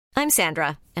I'm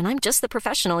Sandra, and I'm just the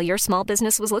professional your small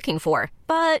business was looking for.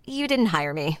 But you didn't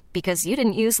hire me because you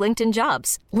didn't use LinkedIn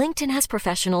Jobs. LinkedIn has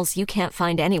professionals you can't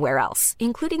find anywhere else,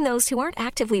 including those who aren't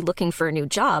actively looking for a new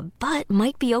job, but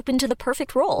might be open to the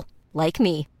perfect role, like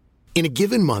me. In a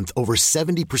given month, over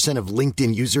 70% of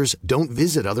LinkedIn users don't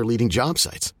visit other leading job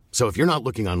sites. So if you're not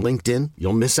looking on LinkedIn,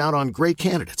 you'll miss out on great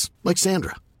candidates like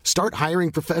Sandra. Start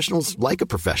hiring professionals like a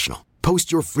professional.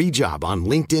 Post your free job on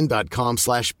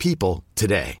linkedin.com/people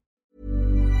today.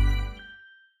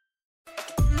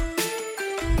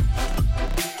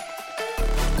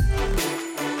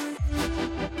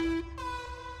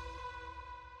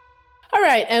 All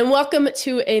right, and welcome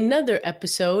to another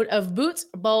episode of Boots,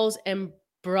 Balls, and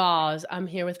Bras. I'm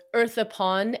here with Eartha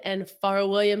Pond and Farah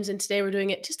Williams, and today we're doing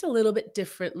it just a little bit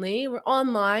differently. We're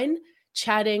online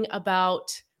chatting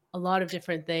about a lot of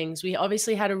different things. We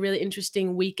obviously had a really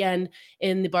interesting weekend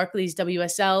in the Barclays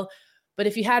WSL, but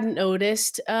if you hadn't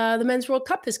noticed, the Men's World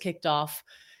Cup has kicked off.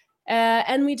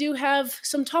 And we do have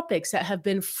some topics that have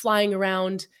been flying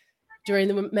around during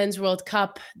the Men's World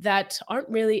Cup that aren't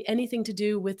really anything to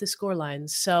do with the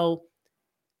scorelines. So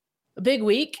a big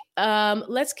week.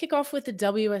 Let's kick off with the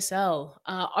WSL.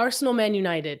 Arsenal Man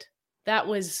United. That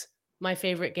was my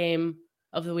favorite game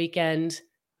of the weekend,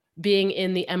 being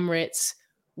in the Emirates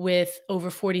with over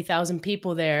 40,000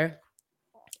 people there,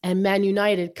 and Man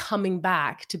United coming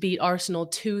back to beat Arsenal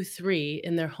 2-3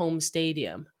 in their home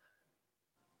stadium.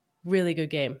 Really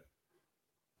good game.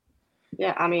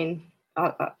 Yeah, I mean,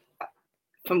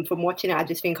 from watching it, I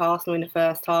just think Arsenal in the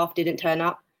first half didn't turn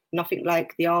up. Nothing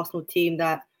like the Arsenal team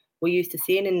that we're used to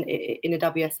seeing in the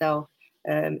WSL.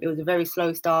 It was a very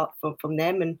slow start from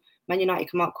them, and Man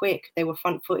United come out quick. They were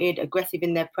front-footed, aggressive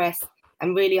in their press,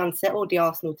 and really unsettled the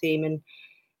Arsenal team. And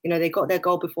they got their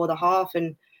goal before the half,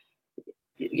 and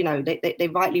they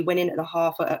rightly went in at the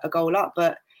half a goal up.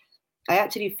 But I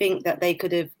actually think that they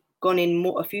could have gone in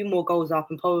a few more goals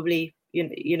up and probably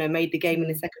made the game in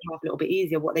the second half a little bit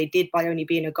easier. What they did by only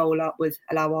being a goal up was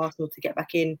allow Arsenal to get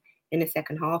back in the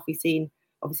second half. We've seen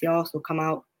obviously Arsenal come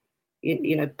out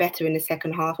better in the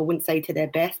second half. I wouldn't say to their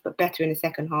best, but better in the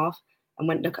second half, and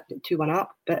went 2-1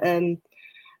 up. But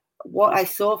what I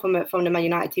saw from the Man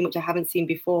United team, which I haven't seen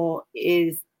before,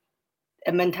 is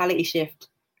a mentality shift.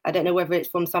 I don't know whether it's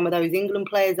from some of those England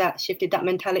players that shifted that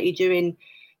mentality during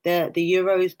the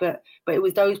Euros, but it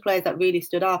was those players that really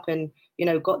stood up and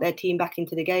got their team back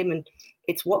into the game. And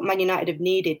it's what Man United have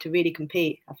needed to really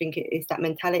compete. I think it's that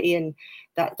mentality and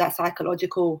that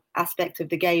psychological aspect of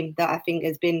the game that I think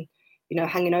has been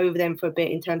hanging over them for a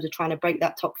bit in terms of trying to break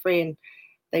that top three. And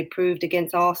they proved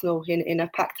against Arsenal in a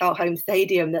packed out home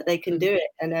stadium that they can do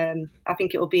it. And I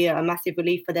think it will be a massive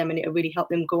relief for them, and it will really help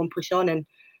them go and push on. And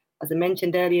as I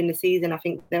mentioned earlier in the season, I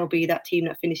think they'll be that team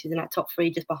that finishes in that top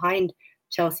three just behind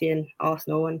Chelsea and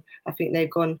Arsenal. And I think they've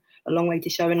gone a long way to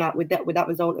showing that with that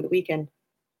result at the weekend.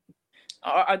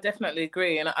 I definitely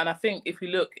agree. And I think if you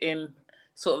look in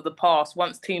sort of the past,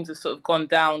 once teams have sort of gone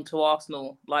down to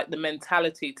Arsenal, like the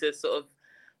mentality to sort of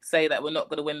say that we're not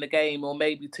going to win the game or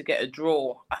maybe to get a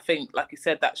draw, I think, like you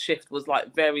said, that shift was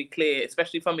like very clear,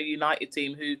 especially from a United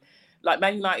team who, like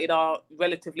Man United, are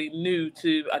relatively new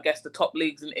to, I guess, the top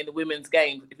leagues in the women's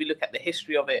game, if you look at the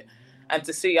history of it. And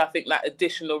to see, I think, that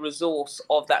additional resource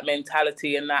of that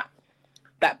mentality and that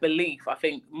belief, I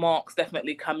think Mark's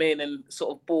definitely come in and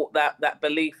sort of brought that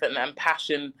belief and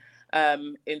passion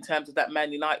in terms of that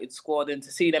Man United squad, and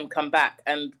to see them come back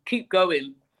and keep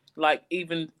going, like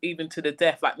even to the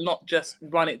death, like not just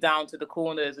run it down to the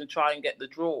corners and try and get the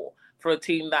draw for a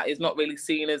team that is not really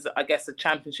seen as, I guess, a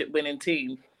championship winning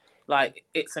team. Like,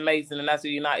 it's amazing. And as a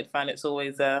United fan, it's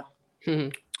always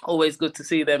always good to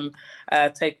see them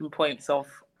taking points off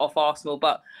Arsenal.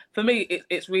 But for me,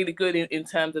 it's really good in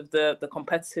terms of the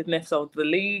competitiveness of the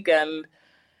league. And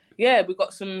yeah, we've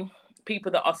got some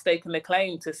people that are staking their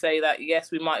claim to say that,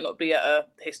 yes, we might not be at a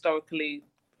historically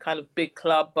kind of big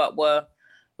club, but we're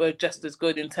just as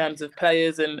good in terms of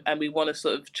players, and we want to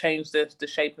sort of change the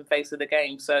shape and face of the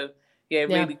game. So yeah,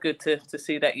 really good to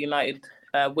see that United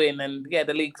win, and yeah,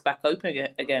 the league's back open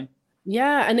again.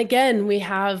 Yeah, and again,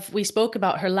 we spoke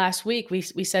about her last week. We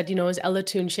said, is Ella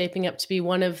Toone shaping up to be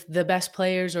one of the best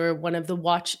players or one of the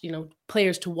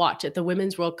players to watch at the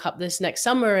Women's World Cup this next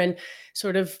summer, and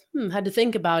sort of had to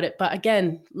think about it. But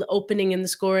again, opening in the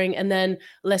scoring, and then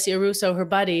Alessia Russo, her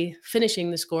buddy, finishing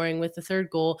the scoring with the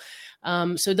third goal.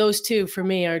 So those two for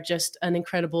me are just an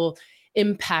incredible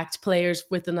impact players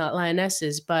within the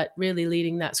Lionesses, but really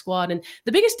leading that squad. And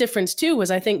the biggest difference too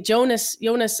was, I think, Jonas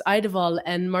Eidevall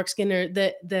and Mark Skinner,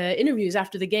 the interviews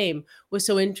after the game was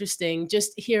so interesting.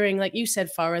 Just hearing, like you said,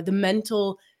 Farah, the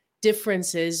mental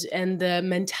differences and the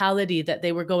mentality that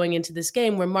they were going into this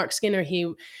game, where Mark Skinner, he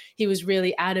was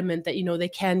really adamant that, they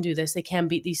can do this, they can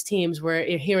beat these teams, where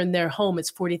here in their home, it's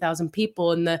 40,000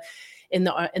 people in the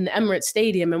Emirates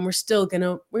Stadium, and we're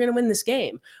gonna win this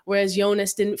game. Whereas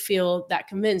Jonas didn't feel that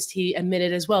convinced. He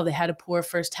admitted as well they had a poor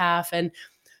first half, and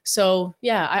so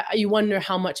you wonder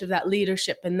how much of that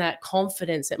leadership and that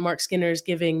confidence that Mark Skinner is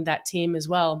giving that team as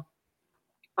well.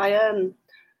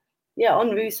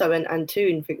 On Russo and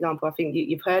Toon, for example, I think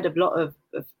you've heard a lot of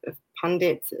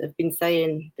pundits have been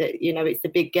saying that, it's the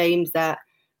big games that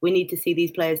we need to see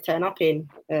these players turn up in,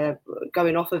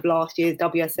 going off of last year's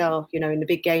WSL, in the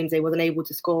big games, they wasn't able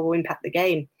to score or impact the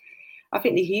game. I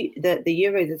think the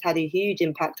Euros has had a huge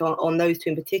impact on those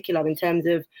two in particular, in terms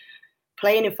of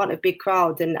playing in front of big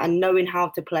crowds and knowing how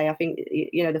to play. I think,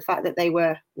 the fact that they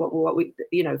were what we,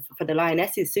 for the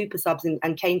Lionesses, super subs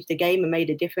and changed the game and made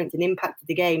a difference and impacted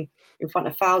the game in front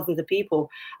of thousands of people.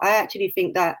 I actually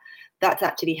think that that's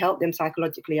actually helped them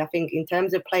psychologically. I think in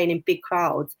terms of playing in big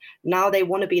crowds, now they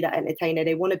want to be that entertainer.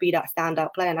 They want to be that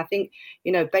standout player. And I think,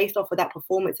 based off of that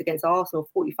performance against Arsenal,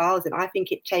 40,000, I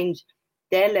think it changed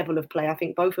their level of play. I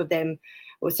think both of them,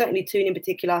 well, certainly Toon in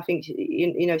particular, I think,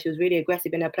 she was really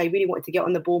aggressive in her play, really wanted to get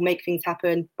on the ball, make things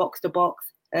happen, box to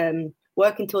box,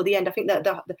 work until the end. I think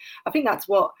that's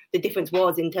what the difference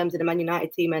was in terms of the Man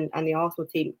United team and the Arsenal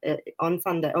team on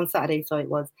Saturday.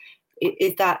 So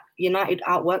is that United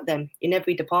outworked them in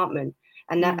every department,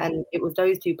 and it was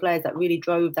those two players that really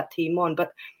drove that team on.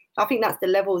 But I think that's the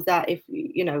levels that, if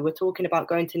we're talking about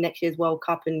going to next year's World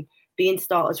Cup and being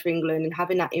starters for England and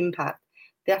having that impact,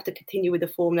 they have to continue with the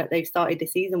form that they've started the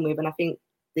season with. And I think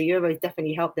the Euros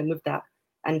definitely helped them with that,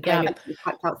 and playing in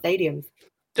packed out stadiums.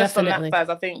 Just Definitely. On that,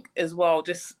 Faz, I think as well,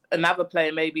 just another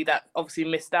player maybe that obviously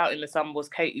missed out in the summer was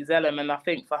Katie Zellem. And I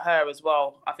think for her as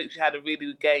well, I think she had a really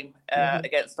good game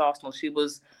against Arsenal. She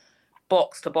was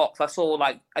box to box. I saw,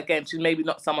 again, she's maybe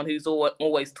not someone who's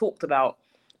always talked about,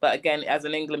 but again, as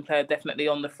an England player, definitely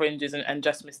on the fringes and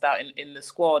just missed out in the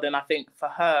squad. And I think for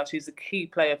her, she's a key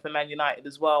player for Man United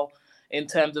as well, in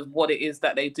terms of what it is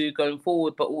that they do going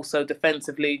forward, but also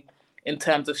defensively, in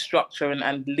terms of structure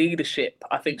and leadership.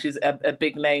 I think she's a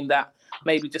big name that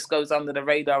maybe just goes under the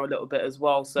radar a little bit as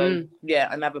well. So,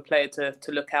 another player to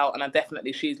look out.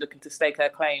 And she's looking to stake her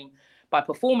claim by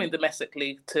performing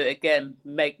domestically to, again,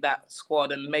 make that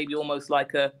squad, and maybe almost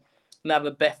like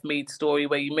another Beth Mead story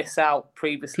where you miss out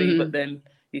previously, but then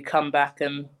you come back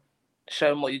and show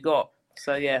them what you got.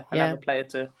 So, another player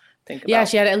to think about. Yeah,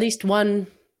 she had at least one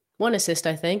assist,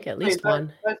 I think, at least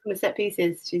one. Both from the set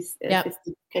pieces. She's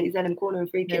assisted Katie Zellem corner and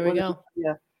free kick. There we go.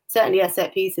 Yeah, certainly her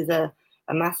set pieces are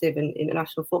massive in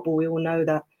international football. We all know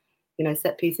that,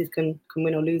 set pieces can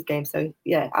win or lose games. So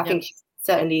I think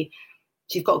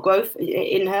she's got growth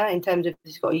in her, in terms of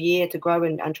she's got a year to grow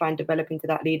and try and develop into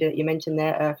that leader that you mentioned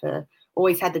there.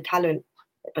 Always had the talent,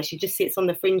 but she just sits on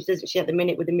the fringe, doesn't she, at the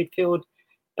minute with the midfield?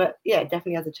 But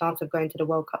definitely has a chance of going to the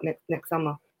World Cup next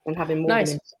summer and having more.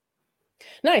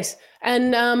 Nice.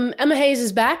 And Emma Hayes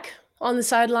is back on the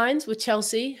sidelines with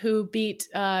Chelsea, who beat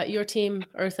your team,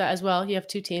 Eartha, as well. You have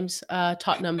two teams,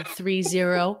 Tottenham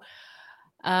 3-0.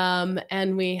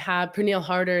 And we have Pernille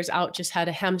Harder's out, just had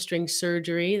a hamstring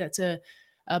surgery. That's a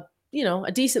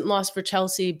decent loss for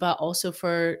Chelsea, but also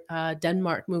for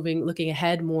Denmark looking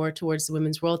ahead more towards the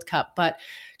Women's World Cup. But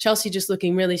Chelsea just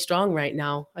looking really strong right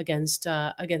now against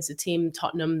a team,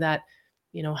 Tottenham, that,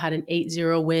 had an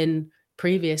 8-0 win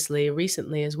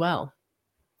recently as well.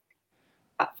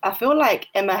 I feel like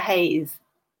Emma Hayes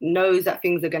knows that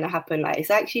things are going to happen.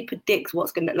 It's like she predicts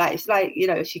what's going to, it's like,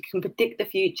 she can predict the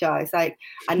future. It's like,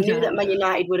 I knew that Man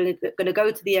United were going to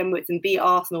go to the Emirates and beat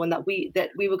Arsenal, and that we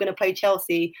were going to play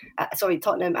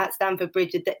Tottenham at Stamford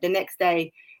Bridge the next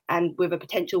day, and with a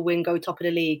potential win, go top of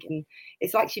the league. And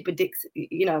it's like she predicts,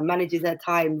 manages her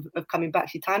time of coming back.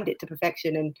 She timed it to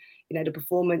perfection. And, the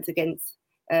performance against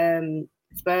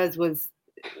Spurs was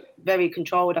very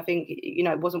controlled. I think,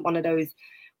 it wasn't one of those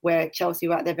where Chelsea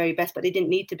were at their very best, but they didn't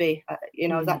need to be. I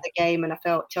was at the game, and I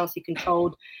felt Chelsea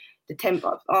controlled the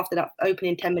tempo after that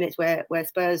opening 10 minutes where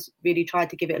Spurs really tried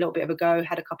to give it a little bit of a go,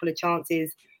 had a couple of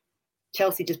chances.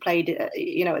 Chelsea just played, at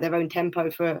their own tempo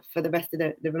for the rest of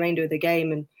the remainder of the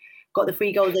game, and got the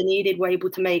 3 goals they needed, were able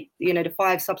to make, the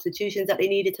 5 substitutions that they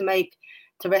needed to make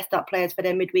to rest up players for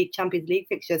their midweek Champions League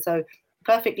fixture. So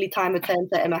perfectly timed return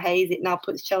for Emma Hayes. It now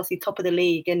puts Chelsea top of the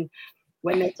league, and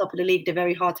when they're top of the league, they're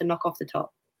very hard to knock off the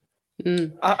top.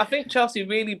 I think Chelsea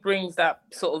really brings that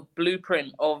sort of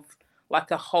blueprint of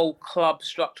like a whole club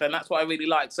structure, and that's what I really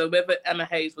like. So whether Emma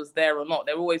Hayes was there or not,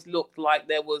 there always looked like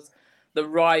there was the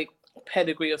right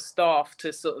pedigree of staff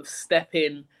to sort of step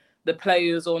in the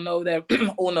players all know their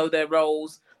all know their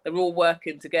roles. They're all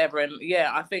working together, and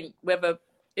yeah, I think whether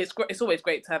it's always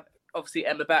great to have obviously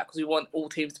Emma back because we want all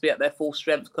teams to be at their full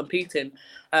strength competing.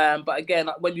 But again,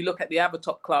 like when you look at the other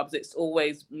top clubs, it's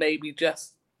always maybe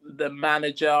just the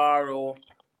manager or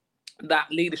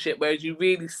that leadership, whereas you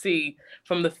really see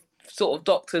from the sort of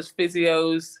doctors,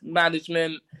 physios,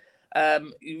 management,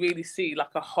 you really see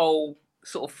like a whole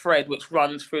sort of thread which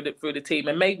runs through the team,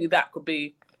 and maybe that could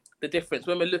be the difference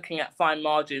when we're looking at fine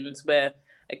margins where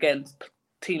again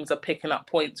teams are picking up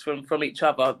points from each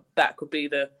other. That could be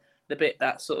the bit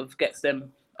that sort of gets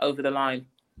them over the line.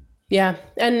 Yeah.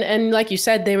 And like you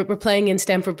said, they were playing in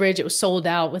Stamford Bridge. It was sold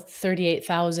out with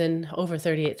over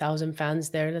 38,000 fans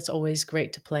there. That's always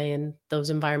great to play in those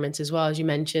environments as well. As you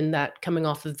mentioned, that coming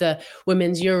off of the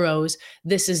Women's Euros,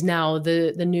 this is now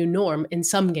the new norm in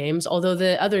some games. Although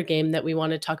the other game that we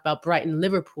want to talk about,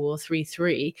 Brighton-Liverpool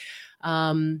 3-3,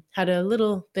 had a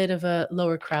little bit of a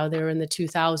lower crowd there in the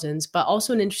 2000s, but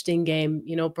also an interesting game.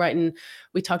 You know, Brighton,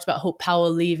 we talked about Hope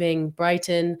Powell leaving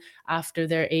Brighton after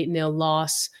their 8-0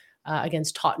 loss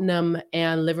against Tottenham,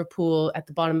 and Liverpool at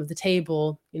the bottom of the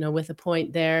table, you know, with a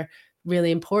point there,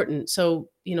 really important. So,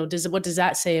 you know, what does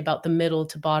that say about the middle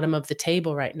to bottom of the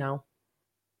table right now?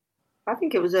 I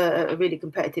think it was a really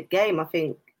competitive game. I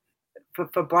think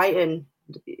for Brighton,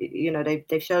 you know,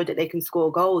 they've showed that they can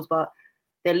score goals, but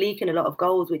they're leaking a lot of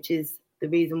goals, which is the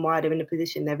reason why they're in the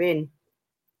position they're in.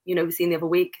 You know, we've seen the other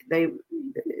week, the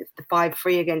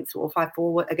 5-3 against, or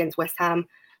 5-4 against West Ham.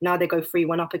 Now they go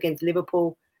 3-1 up against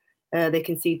Liverpool. They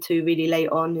concede 2 really late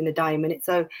on in the dying minute.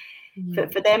 So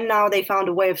for them now, they found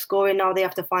a way of scoring. Now they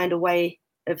have to find a way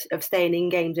of staying in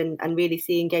games and really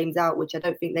seeing games out, which I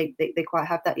don't think they quite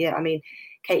have that yet. I mean,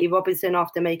 Katie Robinson,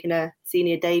 after making a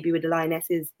senior debut with the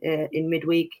Lionesses in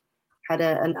midweek, had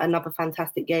another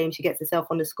fantastic game. She gets herself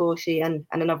on the score sheet and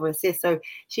another assist. So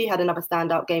she had another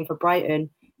standout game for Brighton.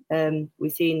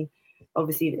 We've seen,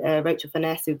 obviously, Rachel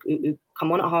Finesse, who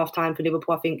come on at half-time for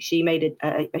Liverpool. I think she made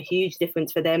a huge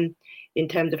difference for them in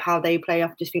terms of how they play.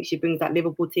 I just think she brings that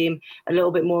Liverpool team a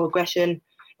little bit more aggression,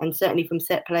 and certainly from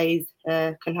set plays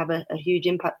can have a huge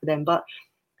impact for them. But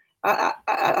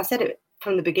I said it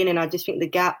from the beginning, I just think the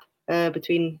gap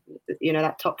between, you know,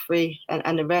 that top 3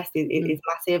 and the rest is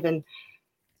massive, and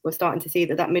we're starting to see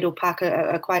that middle pack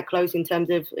are quite close in terms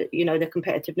of, you know, the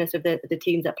competitiveness of the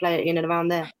teams that play in and around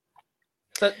there.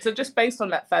 So just based on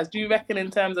that, Faz, do you reckon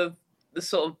in terms of the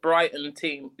sort of Brighton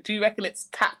team, do you reckon it's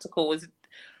tactical? Is it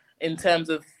in terms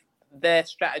of their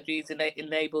strategies and they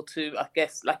able to, I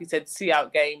guess, like you said, see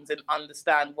out games and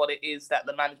understand what it is that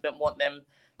the management want them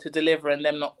to deliver and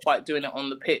them not quite doing it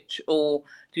on the pitch? Or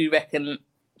do you reckon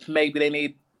maybe they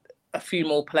need a few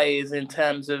more players in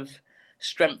terms of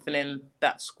strengthening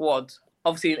that squad?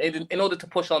 Obviously, in order to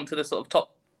push on to the sort of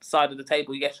top side of the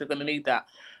table, yes, you're going to need that.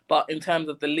 But in terms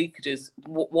of the leakages,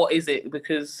 what is it?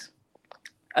 Because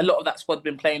a lot of that squad's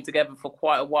been playing together for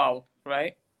quite a while,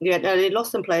 right? Yeah, no, they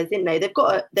lost some players, didn't they? They've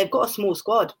got a small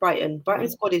squad, Brighton.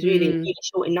 Brighton's squad is really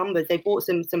short in numbers. They brought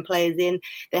some players in.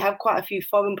 They have quite a few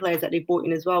foreign players that they brought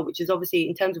in as well, which is obviously,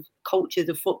 in terms of cultures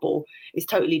of football, is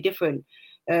totally different.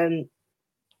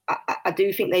 I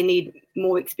do think they need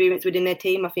more experience within their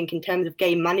team. I think in terms of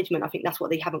game management, I think that's what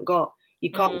they haven't got. You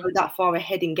can't go that far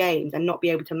ahead in games and not be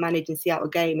able to manage and see out a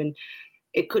game. And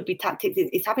it could be tactics.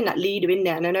 It's having that leader in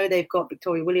there. And I know they've got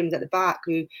Victoria Williams at the back,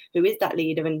 who is that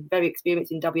leader and very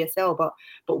experienced in WSL.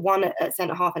 But one at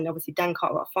centre half and obviously Dan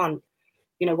Carter up front,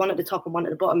 you know, one at the top and one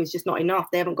at the bottom is just not enough.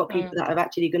 They haven't got people that are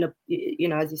actually going to, you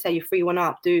know, as you say, you're 3-1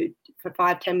 up. Do for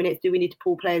 5-10 minutes. Do we need to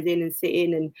pull players in and sit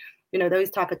in and, you know,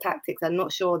 those type of tactics? I'm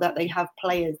not sure that they have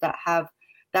players that have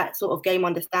that sort of game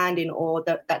understanding or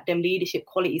that them leadership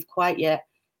qualities quite yet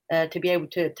to be able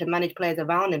to manage players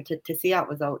around them to see out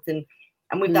results. And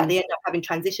with that, they end up having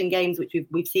transition games, which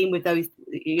we've seen with those,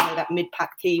 you know, that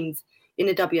mid-pack teams in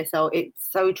the WSL. It's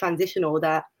so transitional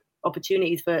that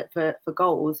opportunities for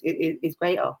goals is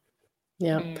greater.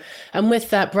 Yeah. And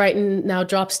with that, Brighton now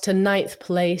drops to 9th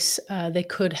place. They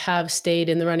could have stayed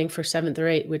in the running for 7th or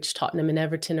 8th, which Tottenham and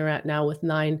Everton are at now with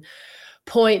 9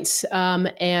 points.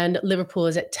 And Liverpool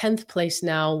is at 10th place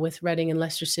now with Reading and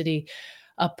Leicester City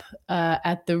up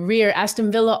at the rear.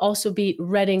 Aston Villa also beat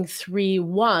Reading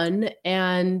 3-1.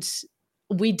 And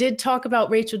we did talk about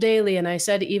Rachel Daly, and I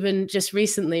said even just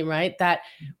recently, right, that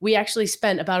we actually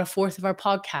spent about a fourth of our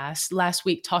podcast last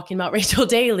week talking about Rachel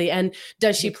Daly and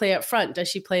does she play up front? Does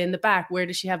she play in the back? Where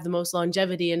does she have the most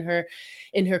longevity in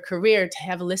her career? To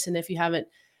have a listen if you haven't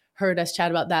heard us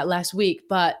chat about that last week.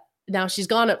 But now she's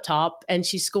gone up top and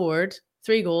she scored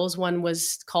 3 goals. One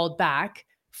was called back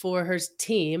for her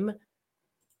team.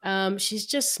 She's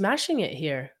just smashing it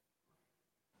here.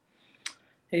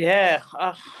 Yeah,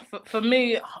 for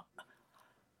me,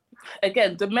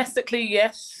 again, domestically,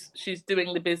 yes, she's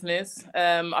doing the business.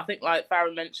 I think, like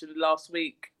Farah mentioned last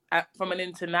week, from an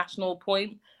international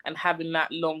point and having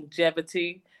that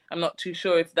longevity, I'm not too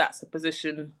sure if that's a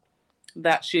position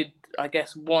that she'd, I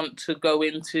guess, want to go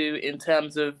into in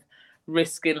terms of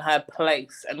risking her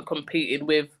place and competing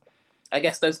with, I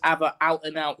guess, those other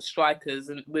out-and-out strikers,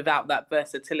 and without that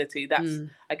versatility. That's,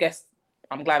 I guess,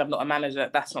 I'm glad I'm not a manager.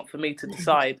 That's not for me to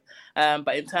decide.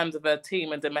 But in terms of her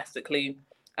team and domestically,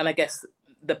 and I guess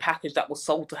the package that was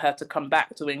sold to her to come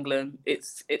back to England,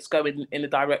 it's going in the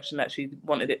direction that she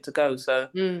wanted it to go. So,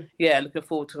 yeah, looking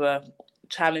forward to her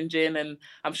challenging. And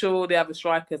I'm sure all the other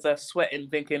strikers are sweating,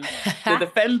 thinking the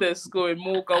defenders scoring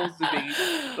more goals than me.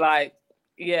 Like,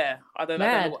 yeah, I don't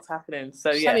know what's happening.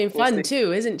 So she's yeah, having fun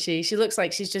too, isn't she? She looks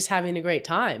like she's just having a great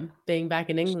time being back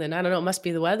in England. I don't know, it must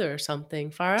be the weather or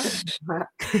something. Farah?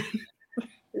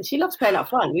 She loves playing up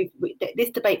front.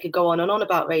 This debate could go on and on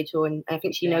about Rachel, and I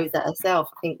think she knows that herself.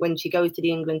 I think when she goes to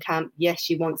the England camp, yes,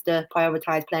 she wants to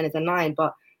prioritise playing as a 9,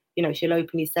 but she'll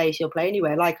openly say she'll play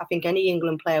anywhere. Like I think any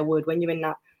England player would. When you're in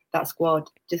that squad,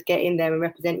 just get in there and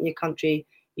represent your country.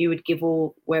 You would give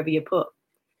all wherever you're put.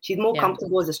 She's more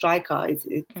comfortable as a striker. It's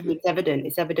evident.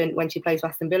 It's evident when she plays for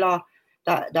Aston Villa,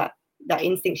 that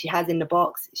instinct she has in the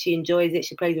box. She enjoys it.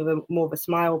 She plays with more of a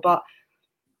smile. But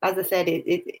as I said,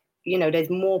 there's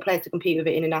more players to compete with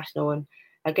at international, and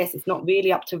I guess it's not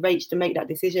really up to Rach to make that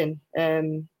decision.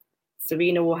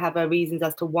 Serena will have her reasons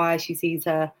as to why she sees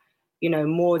her,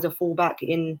 more as a fullback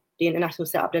in the international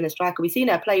setup than a striker. We've seen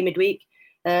her play midweek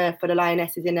for the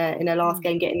Lionesses in her last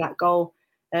game, getting that goal,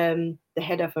 the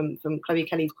header from Chloe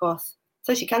Kelly's cross.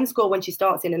 So she can score when she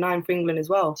starts in a 9 for England as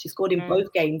well. She scored in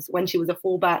both games when she was a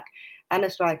fullback and a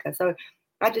striker. So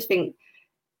I just think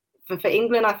for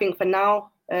England, I think for now,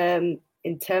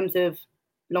 in terms of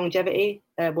longevity,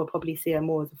 we'll probably see her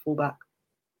more as a fullback.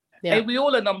 Yeah. Hey, we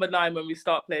all are number 9 when we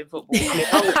start playing football.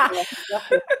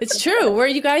 It's true. Were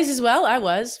you guys as well? I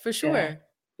was, for sure.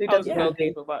 I was a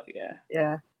goalkeeper, but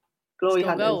yeah. Glory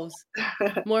hunters. Goals.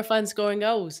 More fun scoring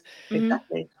goals.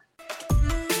 Exactly.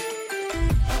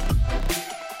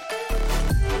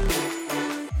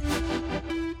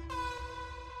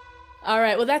 All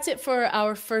right. Well, that's it for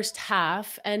our first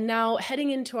half. And now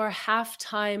heading into our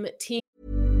halftime team.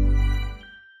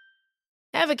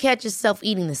 Ever catch yourself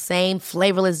eating the same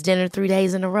flavorless dinner 3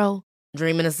 days in a row?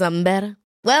 Dreaming of something better?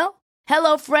 Well,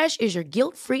 HelloFresh is your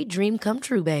guilt-free dream come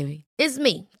true, baby. It's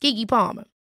me, Keke Palmer.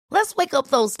 Let's wake up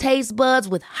those taste buds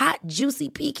with hot, juicy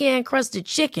pecan-crusted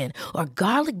chicken or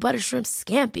garlic butter shrimp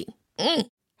scampi.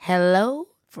 Hello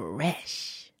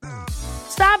Fresh.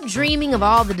 Stop dreaming of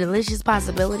all the delicious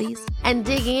possibilities and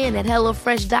dig in at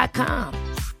HelloFresh.com.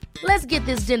 Let's get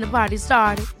this dinner party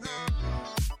started.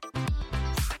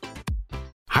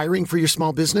 Hiring for your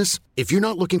small business? If you're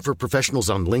not looking for professionals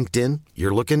on LinkedIn,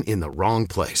 you're looking in the wrong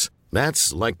place.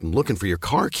 That's like looking for your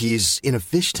car keys in a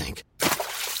fish tank.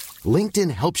 LinkedIn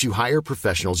helps you hire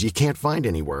professionals you can't find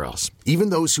anywhere else,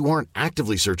 even those who aren't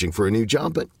actively searching for a new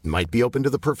job but might be open to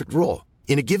the perfect role.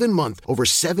 In a given month, over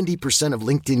 70% of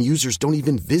LinkedIn users don't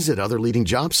even visit other leading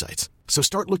job sites. So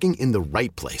start looking in the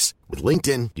right place. With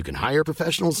LinkedIn, you can hire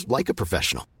professionals like a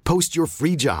professional. Post your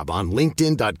free job on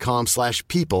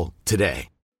linkedin.com/people today.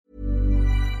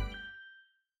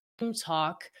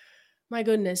 Talk. My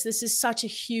goodness, this is such a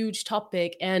huge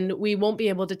topic, and we won't be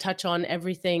able to touch on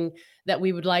everything that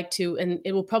we would like to, and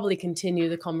it will probably continue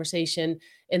the conversation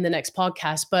in the next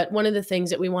podcast. But one of the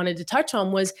things that we wanted to touch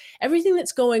on was everything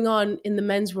that's going on in the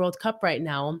Men's World Cup right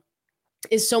now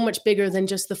is so much bigger than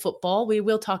just the football. We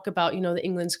will talk about, the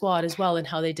England squad as well and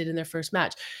how they did in their first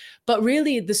match. But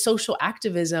really the social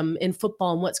activism in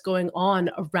football and what's going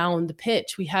on around the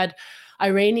pitch. We had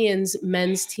Iranians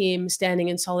men's team standing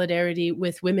in solidarity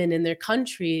with women in their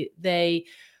country. They,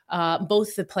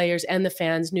 both the players and the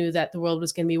fans, knew that the world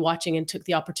was going to be watching and took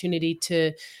the opportunity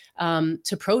to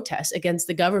protest against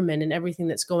the government and everything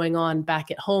that's going on back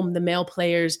at home. The male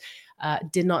players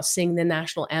did not sing the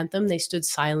national anthem. They stood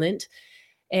silent.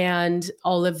 And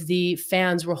all of the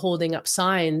fans were holding up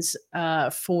signs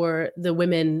for the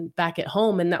women back at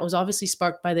home. And that was obviously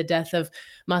sparked by the death of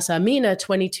Mahsa Amini, a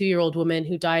 22-year-old woman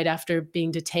who died after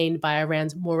being detained by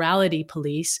Iran's morality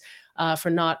police for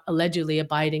not allegedly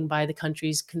abiding by the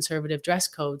country's conservative dress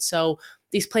code. So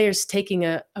these players taking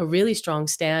a really strong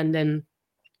stand and,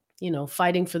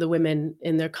 fighting for the women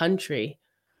in their country.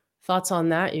 Thoughts on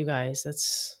that, you guys?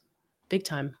 That's big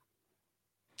time.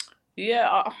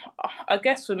 Yeah, I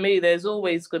guess for me, there's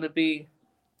always going to be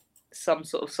some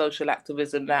sort of social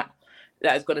activism that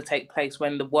that is going to take place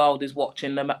when the world is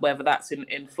watching them, whether that's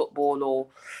in football or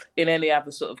in any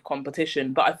other sort of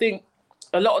competition. But I think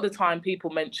a lot of the time people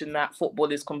mention that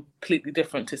football is completely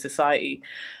different to society.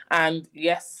 And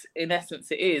yes, in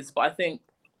essence it is. But I think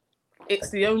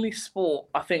it's the only sport,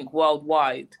 I think,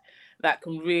 worldwide that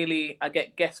can really,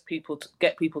 get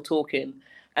people talking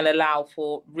and allow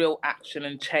for real action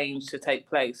and change to take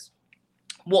place.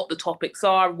 What the topics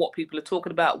are, what people are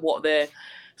talking about, what they're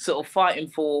sort of fighting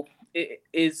for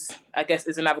is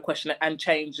another question, and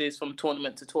changes from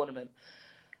tournament to tournament.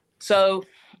 So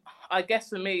I guess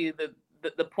for me,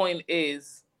 the point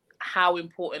is, how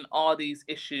important are these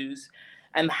issues,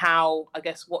 and how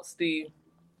can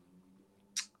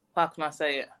I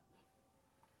say it?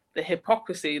 The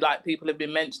hypocrisy, like people have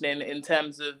been mentioning, in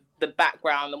terms of the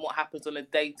background and what happens on a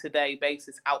day-to-day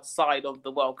basis outside of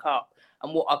the World Cup,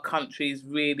 and what our country is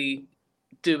really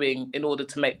doing in order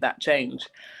to make that change.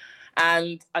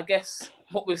 And I guess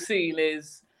what we've seen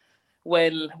is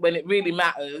when it really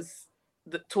matters,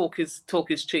 that talk is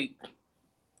cheap,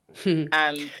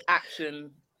 and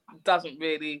action doesn't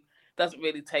really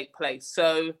take place.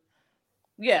 So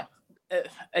yeah,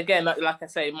 again, like I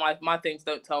say, my things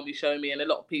don't tell me, show me. And a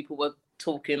lot of people were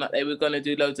talking like they were going to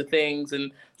do loads of things,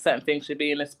 and certain things should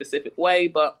be in a specific way.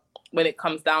 But when it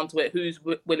comes down to it, who's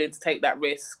willing to take that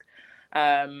risk?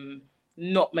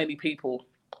 Not many people.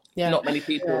 Yeah. Not many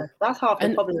people. Yeah, that's half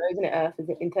the problem, isn't it, Earth?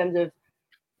 In terms of,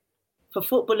 for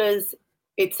footballers,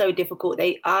 it's so difficult.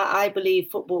 I believe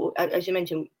football, as you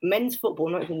mentioned, men's football,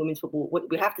 not even women's football.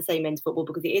 We have to say men's football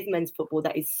because it is men's football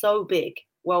that is so big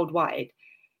worldwide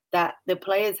that the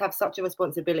players have such a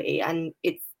responsibility, and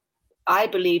I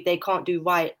believe they can't do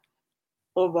right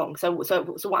or wrong. So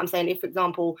what I'm saying, if, for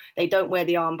example, they don't wear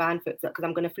the armband, because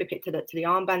I'm going to flip it to the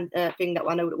armband thing that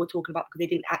I know that we're talking about, because they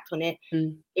didn't act on it.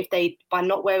 If they, by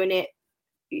not wearing it,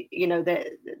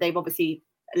 they've obviously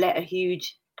let a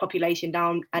huge population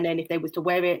down, and then if they was to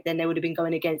wear it, then they would have been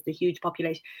going against the huge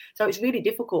population. So it's really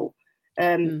difficult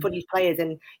for these players,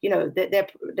 and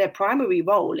their primary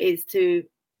role is to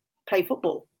play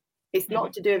football. It's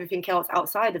not to do everything else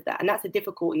outside of that, and that's a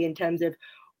difficulty in terms of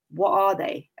what are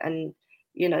they. And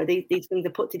these things are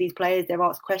put to these players. They're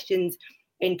asked questions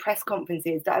in press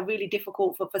conferences that are really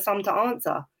difficult for some to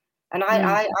answer. And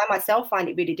I myself find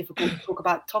it really difficult to talk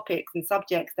about topics and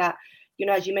subjects that,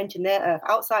 as you mentioned there,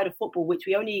 outside of football, which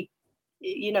we only,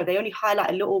 they only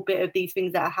highlight a little bit of these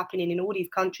things that are happening in all these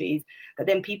countries, that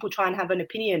then people try and have an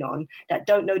opinion on, that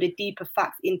don't know the deeper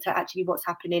facts into actually what's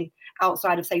happening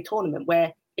outside of, say, tournament,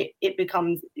 where it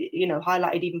becomes,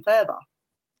 highlighted even further.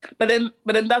 But then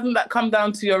doesn't that come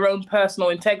down to your own personal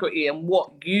integrity and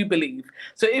what you believe?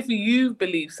 So if you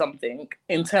believe something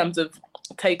in terms of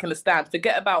taking a stand,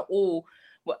 forget about all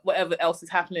whatever else is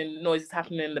happening, noise is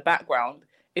happening in the background.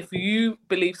 If you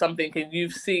believe something and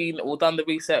you've seen or done the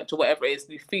research or whatever it is,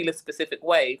 you feel a specific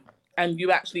way, and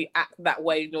you actually act that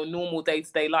way in your normal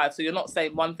day-to-day life, so you're not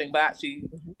saying one thing, but actually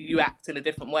you act in a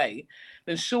different way,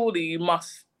 then surely you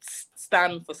must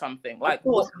stand for something. Like,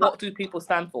 what do people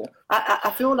stand for?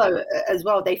 I feel though as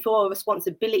well, they feel a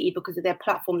responsibility because of their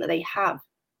platform that they have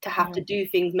to do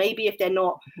things, maybe if they're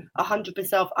not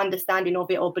 100% understanding of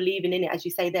it or believing in it, as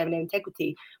you say there, in their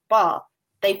integrity, but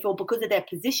they feel because of their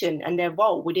position and their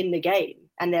role within the game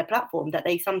and their platform that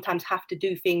they sometimes have to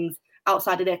do things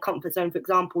outside of their comfort zone, for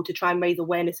example, to try and raise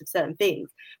awareness of certain things,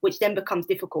 which then becomes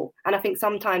difficult. And I think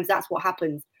sometimes that's what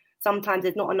happens. Sometimes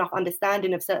there's not enough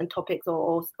understanding of certain topics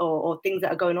or things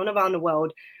that are going on around the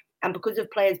world. And because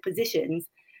of players' positions,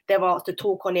 they're asked to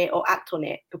talk on it or act on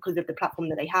it because of the platform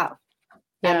that they have.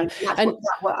 Yeah. And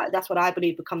that's what I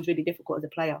believe becomes really difficult as a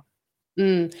player.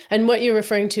 And what you're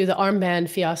referring to, the armband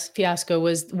fiasco,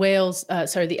 was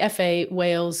the FA,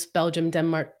 Wales, Belgium,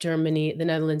 Denmark, Germany, the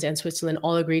Netherlands, and Switzerland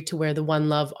all agreed to wear the One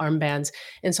Love armbands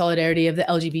in solidarity of the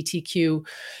LGBTQ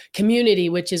community,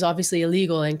 which is obviously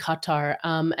illegal in Qatar.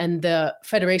 And the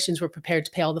federations were prepared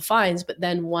to pay all the fines. But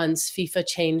then once FIFA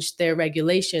changed their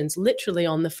regulations, literally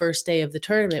on the first day of the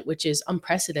tournament, which is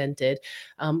unprecedented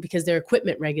because they're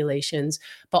equipment regulations,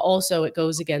 but also it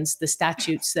goes against the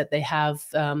statutes that they have,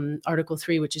 Article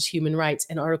 3, which is human rights,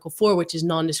 and Article 4, which is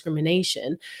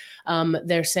non-discrimination.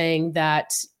 They're saying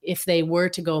that if they were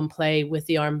to go and play with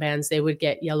the armbands, they would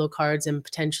get yellow cards and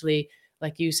potentially,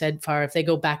 like you said, Farah, if they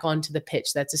go back onto the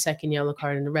pitch, that's a second yellow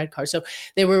card and a red card. So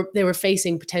they were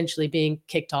facing potentially being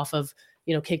kicked out of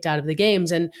the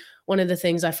games. And one of the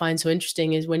things I find so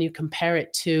interesting is when you compare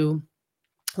it to,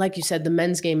 like you said, the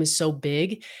men's game is so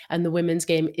big and the women's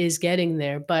game is getting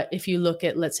there. But if you look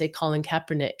at, let's say, Colin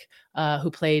Kaepernick,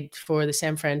 who played for the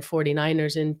San Fran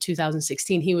 49ers in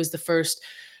 2016, he was the first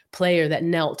player that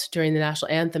knelt during the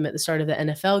national anthem at the start of the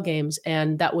NFL games.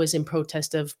 And that was in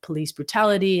protest of police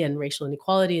brutality and racial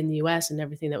inequality in the US and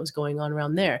everything that was going on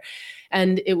around there.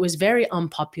 And it was very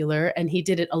unpopular, and he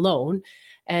did it alone.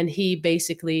 And he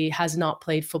basically has not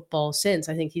played football since.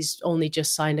 I think he's only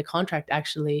just signed a contract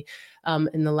actually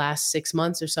in the last 6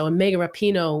 months or so. And Megan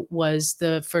Rapinoe was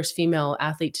the first female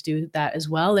athlete to do that as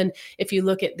well. And if you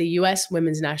look at the US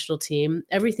women's national team,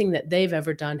 everything that they've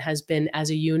ever done has been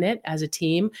as a unit, as a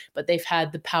team, but they've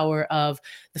had the power of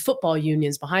the football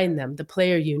unions behind them, the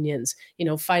player unions, you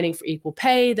know, fighting for equal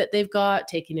pay that they've got,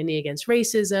 taking a knee against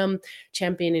racism,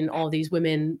 championing all these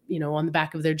women, you know, on the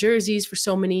back of their jerseys for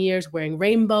so many years, wearing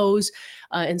rainbows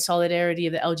in solidarity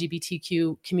of the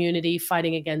LGBTQ community,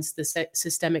 fighting against the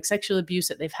systemic sexual abuse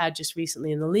that they've had just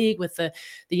recently in the league, with the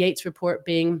Yates report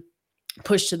being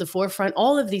pushed to the forefront.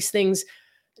 All of these things,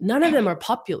 none of them are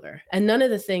popular, and none of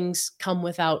the things come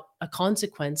without a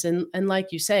consequence. And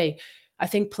like you say, I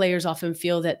think players often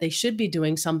feel that they should be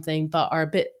doing something, but are a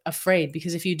bit afraid,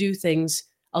 because if you do things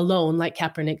alone, like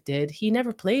Kaepernick did, he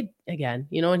never played again,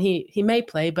 you know, and he may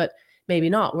play, but maybe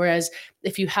not. Whereas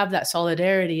if you have that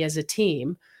solidarity as a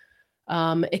team,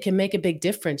 it can make a big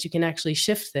difference. You can actually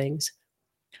shift things.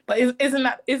 But isn't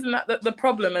that the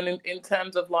problem? And in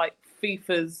terms of like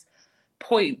FIFA's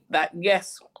point that,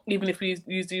 yes, even if we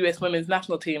use the US women's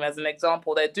national team as an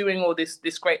example, they're doing all this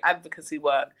great advocacy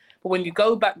work, but when you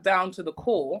go back down to the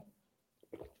core,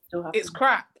 it's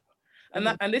crap.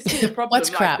 And this is the problem. What's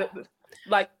crap?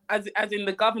 Like as in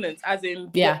the governance, as in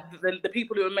the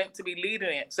people who are meant to be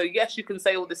leading it. So yes, you can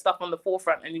say all this stuff on the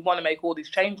forefront and you want to make all these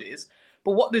changes,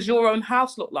 but what does your own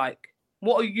house look like?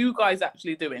 What are you guys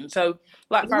actually doing? So,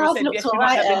 like Farah said, yes, you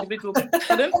might have individual.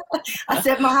 I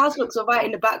said my house looks all right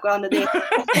in the background of this.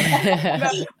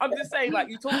 No, I'm just saying, like,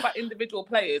 you talk about individual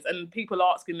players and people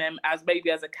asking them as maybe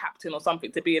as a captain or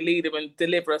something to be a leader and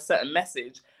deliver a certain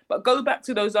message. But go back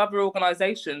to those other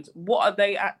organisations. What are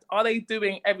they at? Are they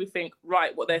doing everything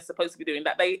right? What they're supposed to be doing,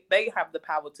 that they have the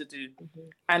power to do,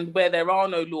 and where there are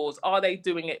no laws, are they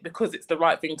doing it because it's the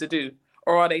right thing to do,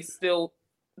 or are they still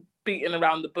beating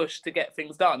around the bush to get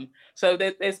things done? So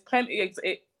there's plenty.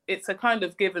 It's a kind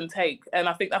of give and take, and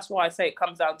I think that's why I say it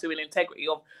comes down to an integrity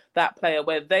of that player,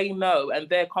 where they know and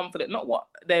they're confident, not what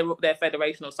their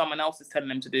federation or someone else is telling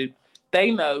them to do.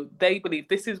 They know, they believe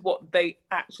this is what they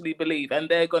actually believe, and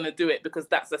they're going to do it because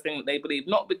that's the thing that they believe,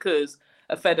 not because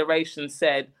a federation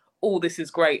said, oh, this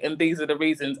is great and these are the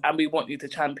reasons and we want you to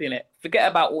champion it. Forget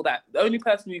about all that. The only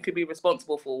person you could be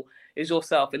responsible for is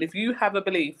yourself. And if you have a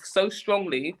belief so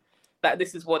strongly that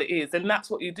this is what it is, and that's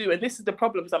what you do. And this is the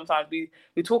problem sometimes. We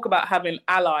talk about having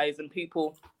allies and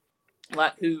people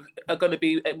like who are going to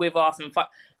be with us and fight.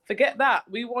 Forget that.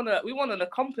 We want an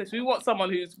accomplice. We want someone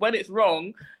who's, when it's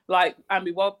wrong, like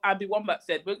Andy Wombat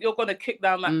said, you're going to kick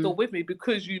down that door with me,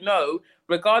 because you know,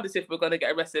 regardless if we're going to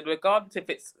get arrested, regardless if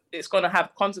it's going to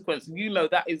have consequence, you know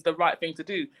that is the right thing to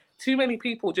do. Too many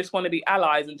people just want to be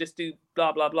allies and just do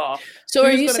blah, blah, blah. So who's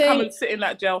are you going to saying... come and sit in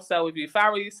that jail cell with you?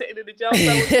 Farah, are you sitting in the jail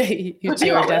cell with me? You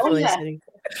two are definitely sitting.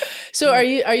 So are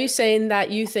you saying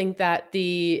that you think that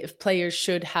the players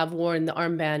should have worn the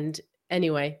armband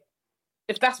anyway?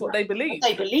 If that's what they believe. If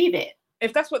they believe it.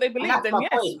 If that's what they believe, then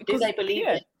yes. Point. Do they believe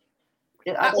it?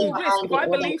 At all risk, if I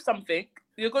believe something,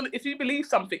 if you believe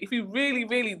something, if you really,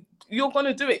 really, you're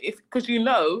gonna do it, because you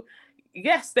know,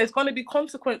 yes, there's gonna be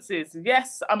consequences.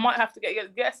 Yes, I might have to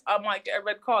yes, I might get a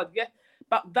red card. Yeah,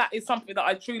 but that is something that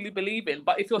I truly believe in.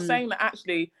 But if you're saying that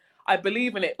actually I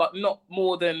believe in it, but not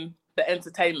more than the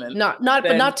entertainment, but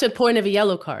not to the point of a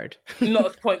yellow card.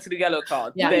 Not to point to the yellow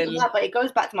card. Yeah, but it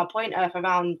goes back to my point, Earth,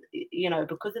 around, you know,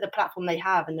 because of the platform they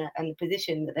have and the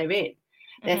position that they're in,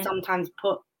 they're sometimes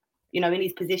put, you know, in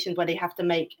these positions where they have to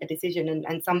make a decision,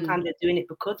 and sometimes they're doing it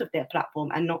because of their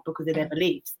platform and not because of their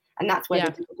beliefs. And that's where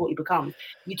the difficulty becomes.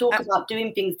 You talk about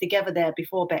doing things together there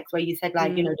before, Bex, where you said,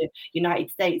 like, you know, the United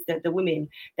States, the women,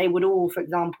 they would all, for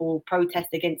example, protest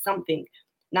against something.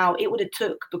 Now, it would have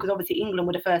took, because obviously England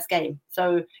were the first game.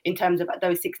 So in terms of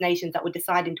those Six Nations that were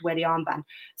deciding to wear the armband.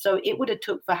 So it would have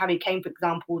took for Harry Kane, for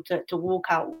example, to walk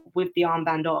out with the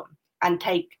armband on and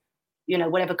take, you know,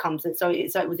 whatever comes. So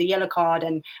it was a yellow card.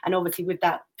 And obviously with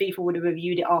that, FIFA would have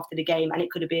reviewed it after the game, and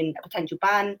it could have been a potential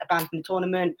ban, a ban from the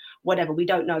tournament, whatever. We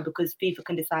don't know, because FIFA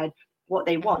can decide what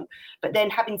they want. But then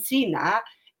having seen that,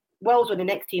 Wales were the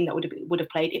next team that would have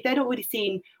played. If they'd already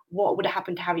seen what would have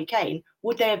happened to Harry Kane,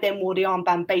 would they have then worn the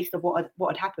armband based on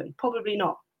what had happened? Probably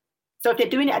not. So if they're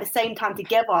doing it at the same time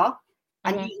together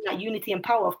and using that unity and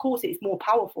power, of course it's more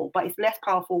powerful, but it's less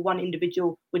powerful one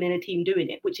individual within a team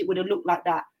doing it, which it would have looked like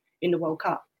that in the World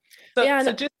Cup.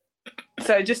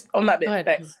 So just on that bit,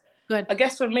 Bex. I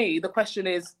guess for me, the question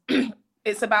is,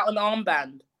 it's about an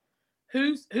armband.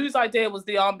 Whose idea was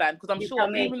the armband? Because I'm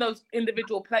sure even those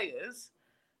individual players,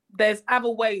 there's other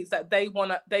ways that they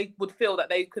would feel that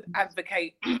they could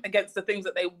advocate against the things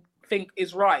that they think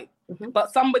is right. Mm-hmm.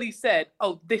 But somebody said,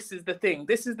 oh, this is the thing.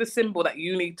 This is the symbol that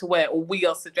you need to wear, or we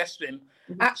are suggesting.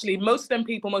 Mm-hmm. Actually, most of them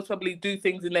people most probably do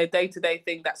things in their day-to-day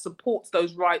thing that supports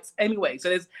those rights anyway.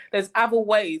 So there's other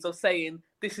ways of saying,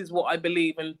 this is what I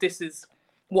believe and this is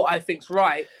what I think's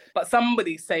right. But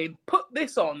somebody's saying, put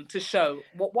this on to show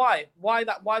why do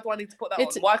I need to put that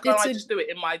on? Why can't I just do it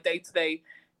in my day-to-day?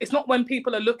 It's not when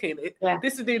people are looking.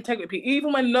 This is the integrity.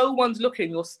 Even when no one's looking,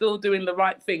 you're still doing the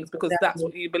right things because that's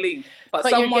what you believe.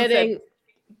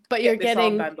 But you're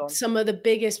getting some of the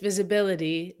biggest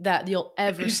visibility that you'll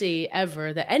ever see,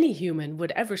 that any human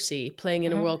would ever see playing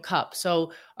in a World Cup.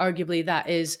 So arguably that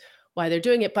is why they're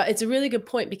doing it. But it's a really good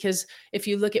point, because if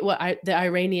you look at what the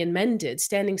Iranian men did,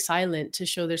 standing silent to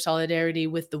show their solidarity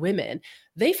with the women,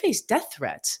 they faced death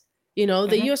threats. You know,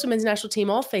 the U.S. women's national team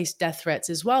all faced death threats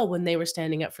as well when they were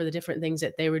standing up for the different things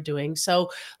that they were doing. So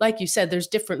like you said, there's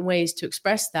different ways to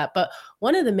express that. But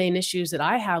one of the main issues that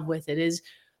I have with it is,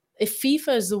 if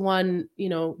FIFA is the one, you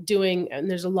know, doing, and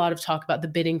there's a lot of talk about the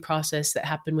bidding process that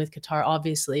happened with Qatar,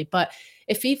 obviously, but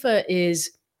if FIFA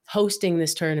is hosting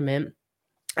this tournament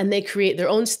and they create their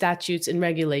own statutes and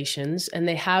regulations, and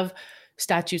they have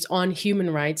statutes on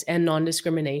human rights and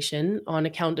non-discrimination on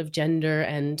account of gender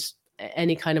and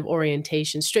any kind of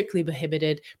orientation, strictly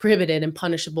prohibited and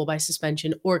punishable by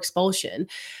suspension or expulsion,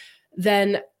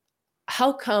 then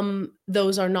how come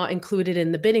those are not included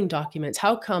in the bidding documents?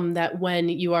 How come that when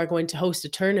you are going to host a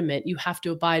tournament, you have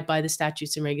to abide by the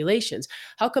statutes and regulations?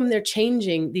 How come they're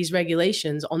changing these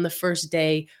regulations on the first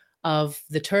day of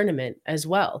the tournament as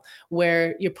well,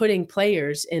 where you're putting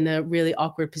players in a really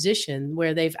awkward position,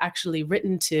 where they've actually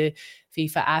written to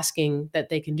FIFA asking that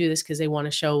they can do this because they want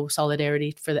to show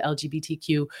solidarity for the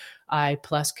LGBTQI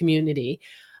plus community.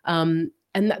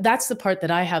 And that's the part that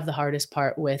I have the hardest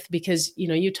part with, because, you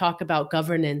know, you talk about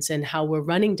governance and how we're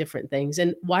running different things.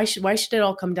 And why should it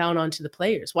all come down onto the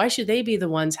players? Why should they be the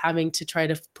ones having to try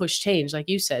to push change? Like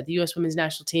you said, the U.S. women's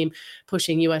national team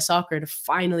pushing U.S. soccer to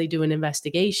finally do an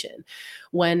investigation,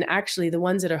 when actually the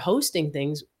ones that are hosting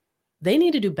things, they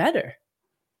need to do better.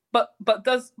 But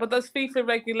does FIFA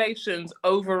regulations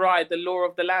override the law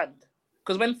of the land?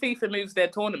 Because when FIFA moves their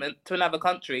tournament to another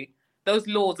country, those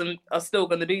laws are still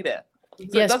going to be there. So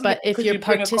yes, but if you're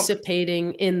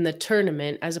participating in the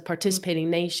tournament as a participating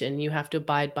nation, you have to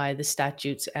abide by the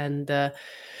statutes and the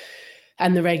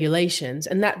regulations.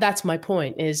 And that's my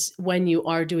point, is when you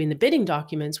are doing the bidding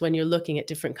documents, when you're looking at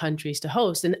different countries to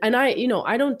host. And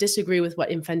I don't disagree with what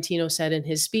Infantino said in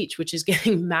his speech, which is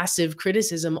getting massive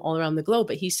criticism all around the globe.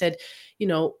 But he said, you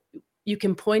know, you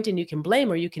can point and you can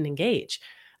blame, or you can engage.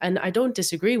 And I don't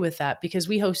disagree with that, because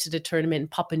we hosted a tournament in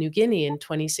Papua New Guinea in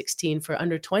 2016 for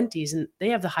under 20s, and they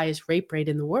have the highest rape rate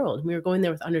in the world. And we were going there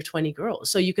with under 20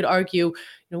 girls. So you could argue, you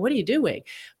know, what are you doing?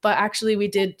 But actually we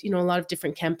did, you know, a lot of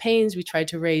different campaigns. We tried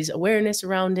to raise awareness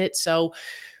around it. So,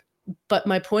 but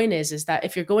my point is that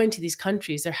if you're going to these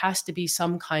countries, there has to be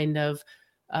some kind of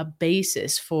a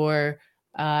basis for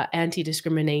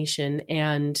anti-discrimination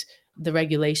and the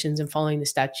regulations and following the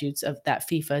statutes of that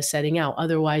FIFA is setting out.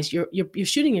 Otherwise, you're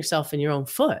shooting yourself in your own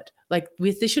foot. Like,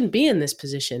 they shouldn't be in this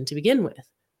position to begin with.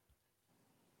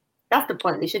 That's the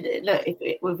point. They should look,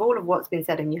 with all of what's been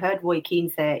said, and you heard Roy Keane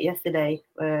say it yesterday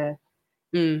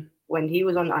when he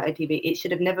was on ITV. It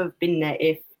should have never been there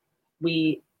if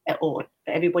we, or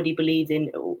everybody believes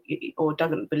in or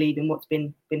doesn't believe in what's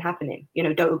been happening. You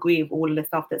know, don't agree with all of the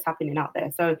stuff that's happening out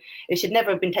there. So it should never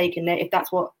have been taken there if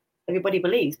that's what everybody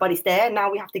believes. But it's there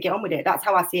now. We have to get on with it. That's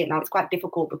how I see it now. It's quite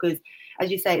difficult because,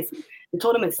 as you say, the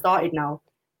tournament started now.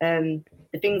 The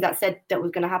things that said that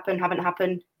was going to happen haven't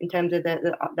happened in terms of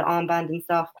the armband and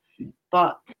stuff.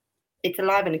 But it's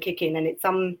alive and kicking, and it's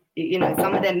some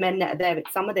of their men that are there.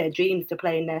 It's some of their dreams to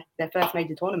play in their first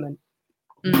major tournament.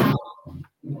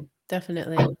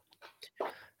 Definitely.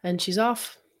 And she's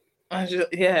off.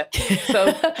 Yeah.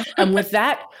 So, and with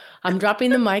that, I'm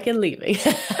dropping the mic and leaving.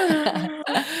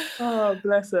 Oh,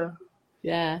 bless her.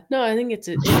 Yeah. No, I think it's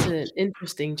an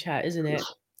interesting chat, isn't it?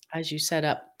 As you set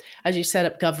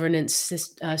up governance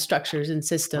structures and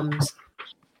systems,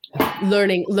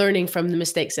 learning from the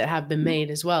mistakes that have been made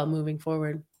as well, moving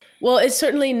forward. Well, it's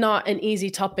certainly not an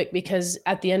easy topic, because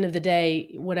at the end of the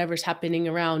day, whatever's happening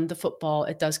around the football,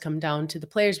 it does come down to the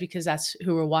players, because that's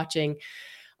who we're watching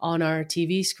on our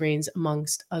TV screens,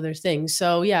 amongst other things.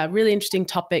 So yeah, really interesting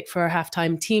topic for our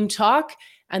halftime team talk.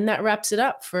 And that wraps it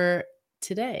up for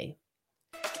today.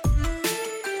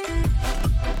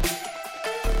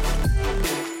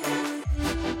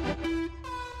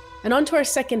 And on to our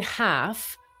second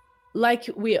half, like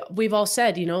we've all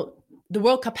said, you know, the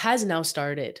World Cup has now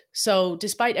started. So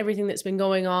despite everything that's been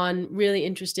going on, really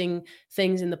interesting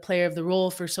things in the player of the role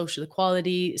for social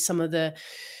equality, some of the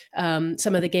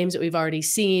games that we've already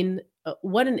seen.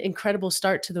 What an incredible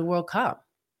start to the World Cup.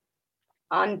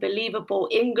 Unbelievable.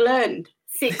 England,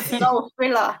 6-0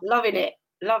 thriller. Loving it.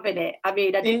 Loving it. I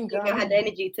mean, I didn't think I had the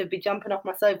energy to be jumping off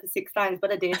my sofa 6 times,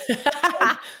 but I did.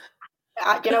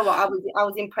 You know what? I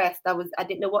was impressed. I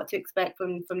didn't know what to expect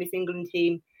from this England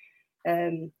team.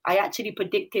 I actually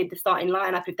predicted the starting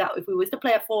lineup. If we was to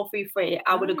play a 4-3-3,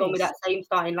 I would have gone with that same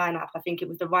starting lineup. I think it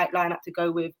was the right lineup to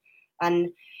go with. And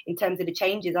in terms of the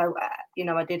changes, I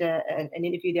did an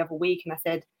interview the other week, and I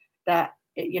said that,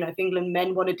 you know, if England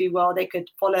men want to do well, they could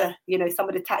follow, you know, some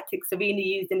of the tactics Serena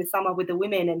used in the summer with the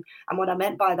women. And what I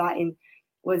meant by that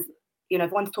was, you know,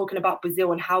 everyone's talking about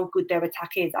Brazil and how good their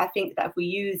attack is. I think that if we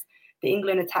use the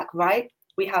England attack right,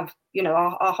 we have, you know,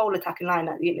 our whole attacking line,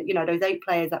 you know, those 8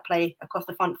 players that play across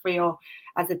the front 3 or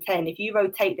as a 10, if you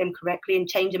rotate them correctly and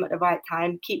change them at the right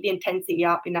time, keep the intensity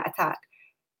up in that attack,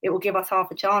 it will give us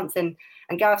half a chance. And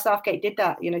Gareth Southgate did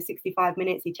that, you know, 65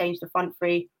 minutes, he changed the front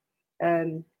 3.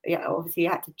 Obviously he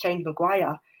had to change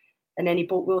Maguire, and then he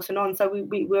brought Wilson on. So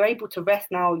we were able to rest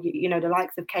now, you know, the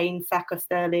likes of Kane, Saka,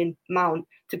 Sterling, Mount,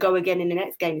 to go again in the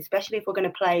next game, especially if we're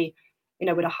going to play, you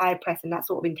know, with a high press and that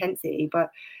sort of intensity. But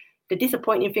the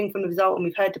disappointing thing from the result, and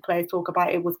we've heard the players talk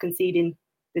about it, was conceding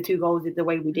the 2 goals the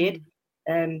way we did.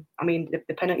 I mean,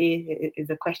 the penalty is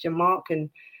a question mark, and,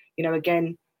 you know,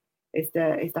 again, it's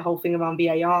the whole thing around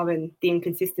VAR and the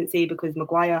inconsistency, because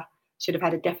Maguire should have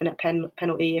had a definite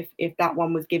penalty if that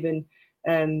one was given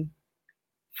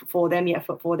for them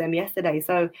yesterday.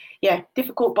 So yeah,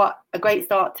 difficult, but a great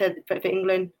start for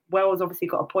England. Wales obviously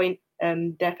got a point.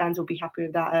 Their fans will be happy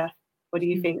with that. What do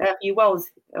you think? You Wales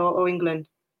or England?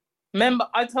 Remember,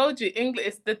 I told you,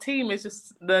 England. The team is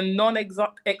just the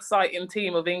non-exciting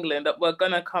team of England that we're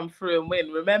gonna come through and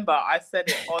win. Remember, I said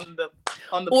it on the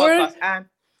podcast, and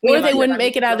they wouldn't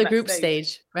make it out of the group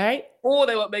stage, right? Or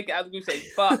they won't make it out of the group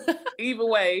stage. But either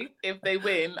way, if they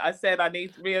win, I said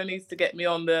Rio needs to get me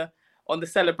on the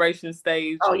celebration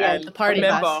stage. Oh yeah, and the party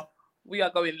remember, bus. We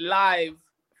are going live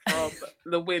from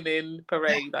the winning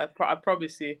parade. I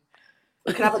promise you.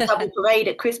 We can have a double parade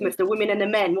at Christmas, the women and the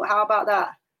men. How about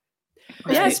that?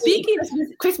 Yeah, speaking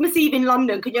Christmas Eve in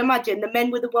London, could you imagine the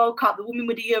men with the World Cup, the women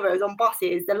with the Euros on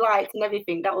buses, the lights and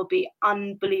everything? That would be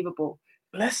unbelievable.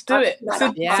 Let's do it.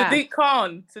 Sadiq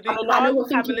Khan. I mean, I know you're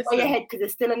thinking way ahead because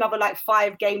there's still another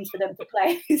 5 games for them to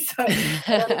play. So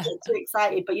I don't get too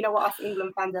excited. But you know what us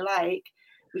England fans are like?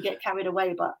 We get carried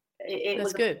away. But it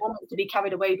was good to be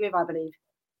carried away with, I believe.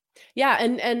 Yeah,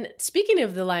 and speaking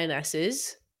of the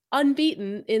Lionesses,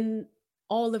 unbeaten in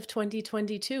all of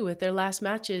 2022 with their last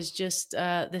matches just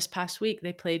this past week.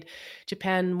 They played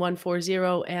Japan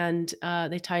 1-4-0 and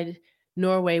they tied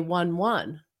Norway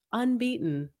 1-1.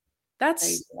 Unbeaten.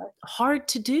 That's hard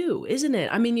to do, isn't it?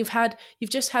 I mean, you've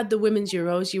just had the Women's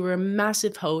Euros. You were a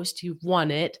massive host. You've won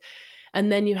it.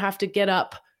 And then you have to get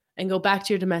up and go back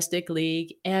to your domestic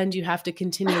league, and you have to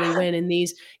continually win in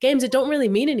these games that don't really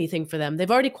mean anything for them.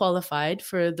 They've already qualified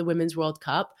for the Women's World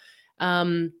Cup.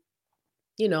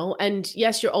 You know, and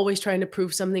yes, you're always trying to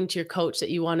prove something to your coach that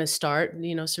you want to start.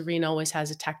 You know, Serena always has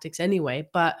a tactics anyway,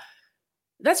 but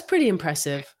that's pretty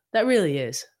impressive. That really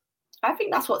is. I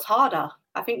think that's what's harder.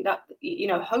 I think that, you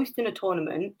know, hosting a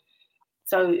tournament,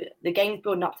 so the games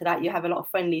building up to that, you have a lot of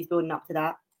friendlies building up to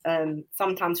that.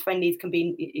 Sometimes friendlies can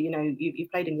be, you know, you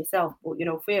played them yourself, or, you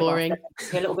know, 3 of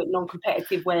us, a little bit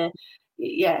non-competitive where,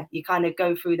 yeah, you kind of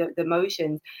go through the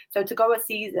motions. So to go a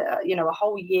season, you know, a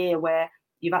whole year where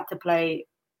you've had to play,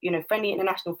 you know, friendly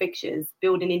international fixtures,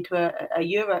 building into a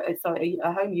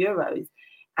home Euros,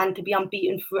 and to be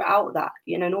unbeaten throughout that.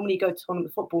 You know, normally you go to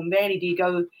tournament football, rarely do you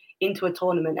go into a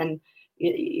tournament and,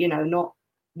 you know, not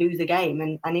lose a game.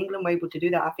 And England were able to do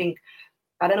that.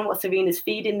 I don't know what Serena's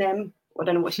feeding them. I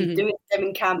don't know what she's doing to them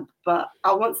in camp, but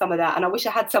I want some of that. And I wish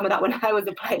I had some of that when I was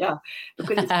a player,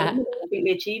 because it's I think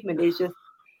the achievement is just,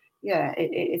 yeah,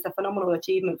 it's a phenomenal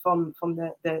achievement from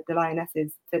the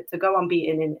Lionesses to go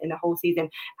unbeaten in a whole season.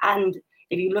 And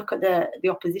if you look at the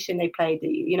opposition they played,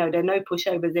 you know, they're no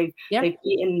pushovers. They've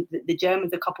beaten the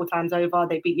Germans a couple of times over.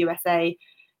 They beat USA.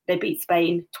 They beat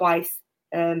Spain twice.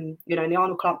 You know, in the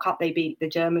Arnold Clark Cup, they beat the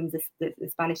Germans, the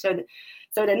Spanish.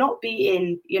 So they're not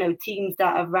beating, you know, teams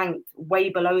that are ranked way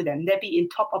below them. They're beating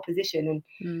top opposition.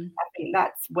 And I think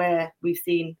that's where we've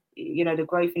seen, you know, the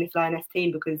growth in this Lioness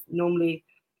team, because normally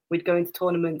we'd go into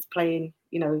tournaments playing,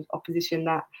 you know, opposition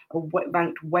that are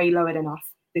ranked way lower than us.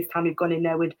 This time we've gone in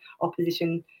there with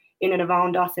opposition, in and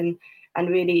around us and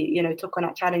really, took on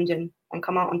that challenge and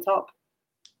come out on top.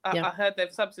 I heard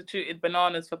they've substituted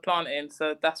bananas for plantain,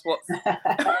 so that's what's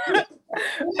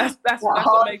that's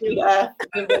what makes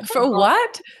it. For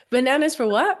what? Bananas for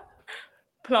what?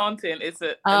 Plantain is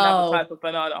another type of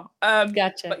banana.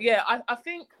 Gotcha. But yeah, I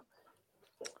think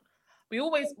we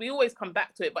always come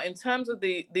back to it. But in terms of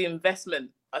the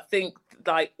investment, I think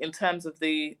like in terms of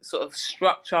the sort of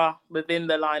structure within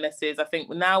the Lionesses, I think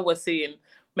now we're seeing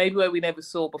maybe where we never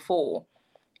saw before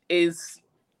is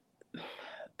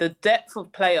the depth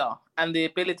of player and the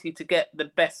ability to get the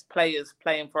best players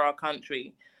playing for our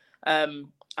country.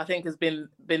 I think has been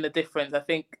the difference. I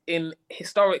think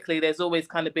historically there's always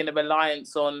kind of been a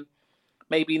reliance on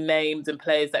maybe names and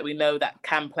players that we know that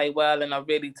can play well and are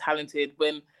really talented,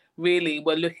 when really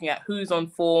we're looking at who's on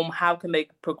form, how can they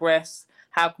progress,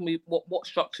 how can we what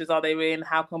structures are they in,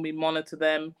 how can we monitor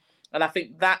them. And I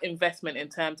think that investment in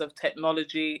terms of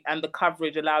technology and the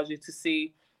coverage allows you to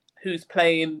see who's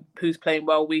playing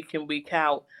well week in, week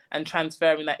out, and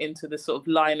transferring that into the sort of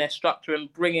Lioness structure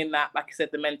and bringing that, like I said,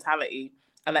 the mentality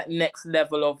and that next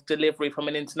level of delivery from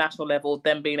an international level,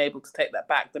 then being able to take that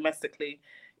back domestically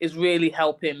is really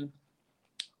helping,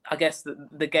 I guess,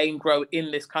 the game grow in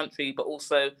this country, but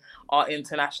also our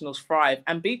internationals thrive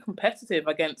and be competitive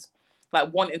against,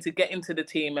 like, wanting to get into the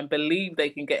team and believe they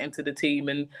can get into the team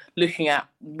and looking at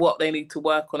what they need to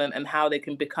work on and how they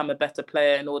can become a better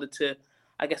player in order to,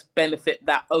 I guess, benefit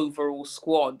that overall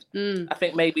squad. I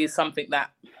think maybe is something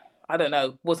that, I don't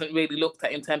know, wasn't really looked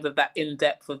at in terms of that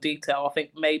in-depth of detail. I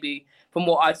think maybe from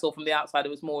what I saw from the outside, it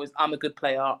was more I'm a good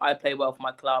player, I play well for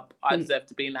my club, I deserve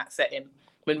to be in that setting.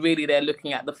 When really they're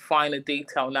looking at the finer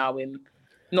detail now, in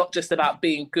not just about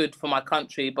being good for my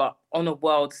country, but on a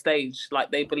world stage.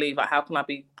 Like, they believe, like, how can I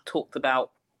be talked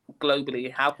about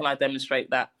globally? How can I demonstrate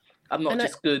that I'm not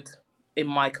just good in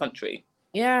my country?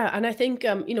 Yeah, and I think,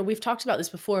 we've talked about this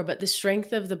before, but the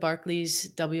strength of the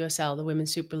Barclays WSL, the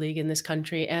Women's Super League in this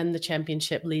country, and the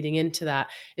championship leading into that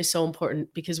is so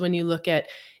important, because when you look at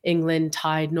England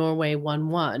tied Norway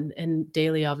 1-1, and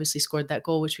Daly obviously scored that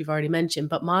goal, which we've already mentioned,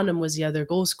 but Monum was the other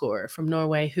goal scorer from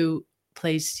Norway who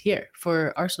plays here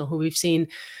for Arsenal, who we've seen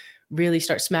really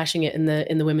start smashing it in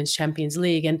the Women's Champions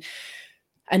League. And,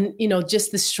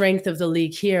 just the strength of the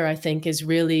league here, I think, is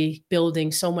really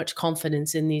building so much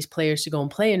confidence in these players to go and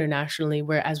play internationally,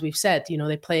 where, as we've said,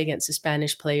 they play against the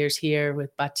Spanish players here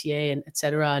with Batier and et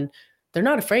cetera, and they're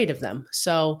not afraid of them.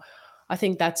 So I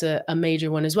think that's a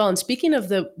major one as well. And speaking of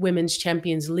the Women's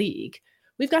Champions League,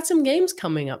 we've got some games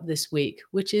coming up this week,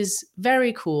 which is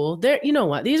very cool. You know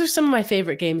what? These are some of my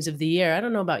favorite games of the year. I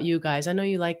don't know about you guys. I know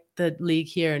you like the league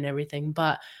here and everything,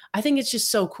 but I think it's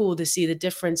just so cool to see the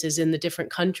differences in the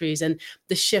different countries and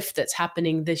the shift that's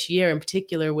happening this year, in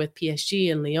particular with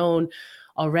PSG and Lyon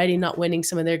already not winning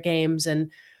some of their games.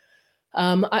 And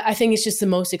I think it's just the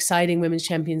most exciting Women's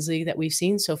Champions League that we've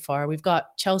seen so far. We've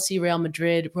got Chelsea, Real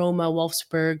Madrid, Roma,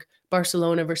 Wolfsburg,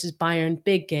 Barcelona versus Bayern,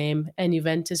 big game, and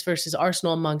Juventus versus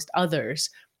Arsenal, amongst others.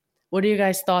 What are your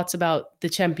guys' thoughts about the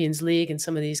Champions League and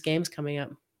some of these games coming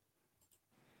up?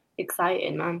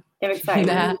 Exciting, man. They're exciting.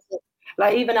 Yeah.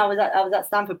 Like, even I was at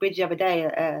Stamford Bridge the other day,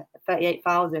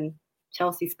 38,000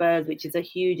 Chelsea Spurs, which is a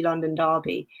huge London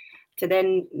derby. To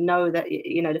then know that,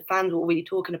 the fans were already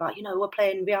talking about, we're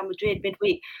playing Real Madrid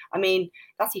midweek. I mean,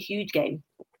 that's a huge game.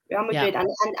 Real Madrid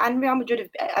and Real Madrid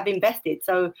have invested.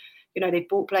 So, they've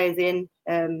brought players in.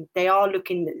 They are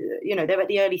looking, they're at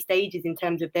the early stages in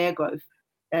terms of their growth,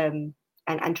 and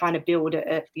trying to build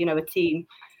a team,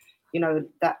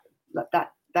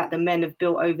 that the men have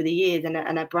built over the years, and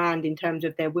a brand in terms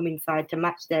of their women's side to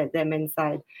match their men's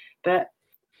side. But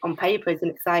on paper, it's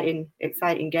an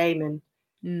exciting game,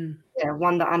 and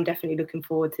one that I'm definitely looking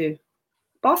forward to.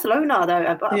 Barcelona,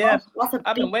 though,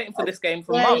 I've been waiting for this game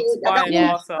for months. That's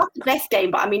the best game.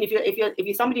 But I mean, if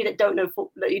you're somebody that don't know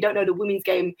you don't know the women's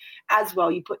game as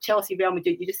well, you put Chelsea, Real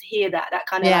Madrid, you just hear that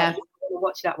kind of like, you want to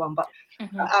watch that one. But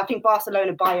I think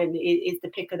Barcelona Bayern is the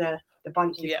pick of the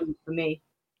bunch for me.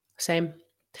 Same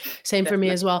for me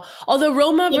as well. Although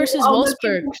Roma versus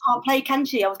Wolfsburg can't play, can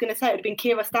she? I was going to say it would have been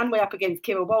Kira Stanway up against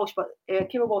Kira Walsh, but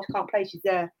Kira Walsh can't play. She's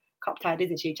cup tied,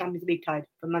 isn't she? Champions League tied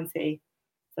for Man City.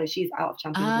 So she's out of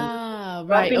Champions League. Ah,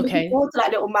 right, okay. Looking forward to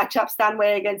that little matchup,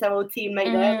 Stanway against her old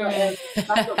teammate there. But,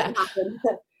 that's not going to happen.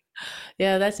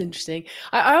 Yeah, that's interesting.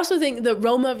 I also think the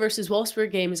Roma versus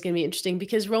Wolfsburg game is going to be interesting,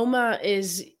 because Roma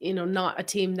is, not a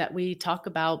team that we talk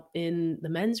about in the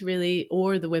men's really,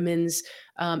 or the women's,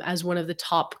 as one of the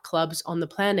top clubs on the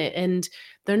planet. And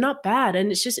they're not bad. And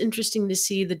it's just interesting to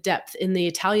see the depth in the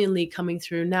Italian league coming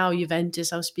through now.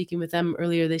 Juventus, I was speaking with them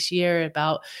earlier this year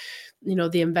about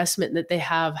the investment that they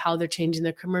have, how they're changing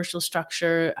their commercial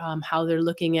structure, how they're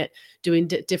looking at doing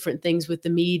different things with the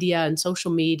media and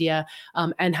social media,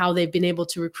 and how they've been able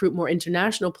to recruit more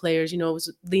international players.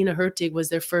 Lena Hurtig was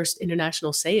their first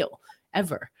international sale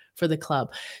ever for the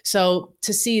club. So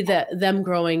to see them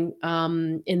growing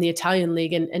in the Italian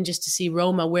league and just to see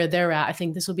Roma where they're at, I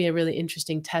think this will be a really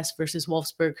interesting test versus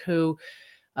Wolfsburg, who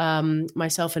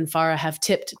myself and Farah have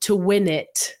tipped to win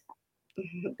it.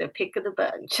 The pick of the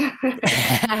bunch.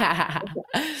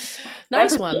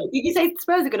 Nice one. Did you say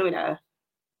Spurs are going to win it?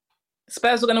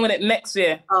 Spurs are going to win it next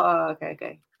year. Oh,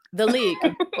 okay. The league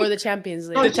or the Champions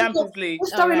League? The Champions League.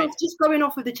 Just going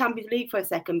off of the Champions League for a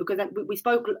second, because we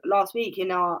spoke last week in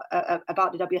our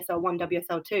about the WSL 1,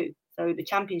 WSL 2, so the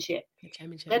Championship.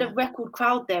 They had a record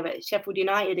crowd there at Sheffield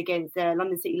United against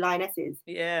London City Lionesses.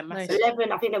 Yeah, massive.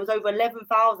 11. I think there was over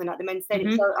 11,000 at the men's stadium.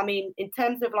 Mm-hmm. So I mean, in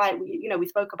terms of we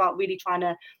spoke about really trying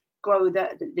to grow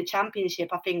the Championship.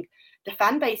 I think the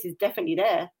fan base is definitely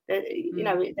there.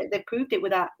 They proved it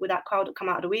with that crowd that come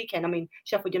out of the weekend. I mean,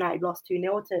 Sheffield United lost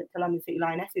 2-0 to London City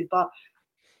Lionesses, but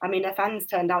I mean, their fans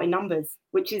turned out in numbers,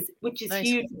 which is nice.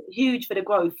 huge for the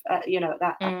growth. At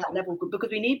that level, because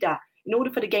we need that in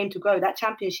order for the game to grow. That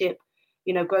Championship,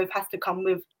 growth has to come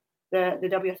with the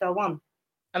WSL 1.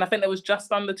 And I think there was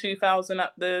just under 2,000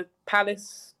 at the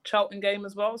Palace Charlton game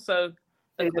as well. So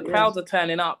the crowds are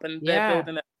turning up, and they're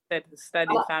building a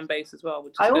steady fan base as well.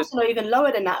 Which is also know even lower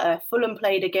than that. Fulham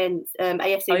played against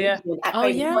AFC.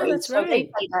 That's right. They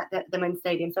played at the men's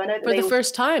stadium. So I know that for the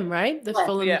first time, right? The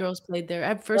Fulham girls played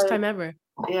there, first time ever.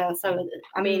 Yeah. So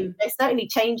I mean, there's certainly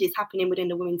changes happening within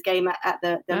the women's game at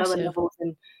the lower levels,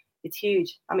 and it's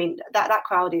huge. I mean, that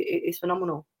crowd is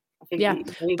phenomenal. I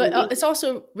think but it's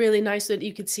also really nice that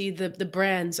you could see the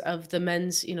brands of the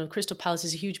men's. Crystal Palace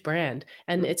is a huge brand,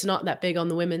 and it's not that big on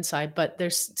the women's side, but they're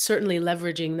certainly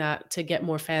leveraging that to get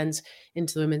more fans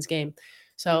into the women's game.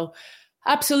 So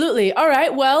absolutely. All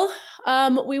right. Well,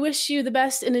 we wish you the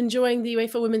best in enjoying the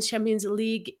UEFA Women's Champions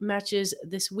League matches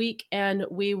this week, and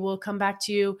we will come back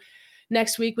to you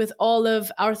next week with all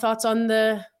of our thoughts on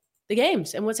the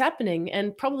games and what's happening,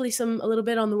 and probably a little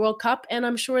bit on the World Cup. And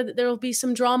I'm sure that there will be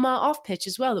some drama off pitch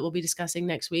as well that we'll be discussing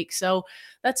next week. So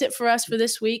that's it for us for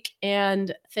this week.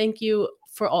 And thank you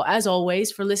as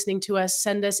always, for listening to us.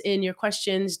 Send us in your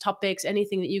questions, topics,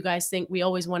 anything that you guys think. We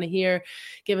always want to hear.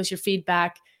 Give us your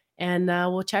feedback, and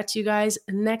we'll chat to you guys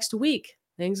next week.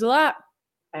 Thanks a lot.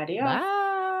 Adios.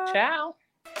 Bye. Ciao.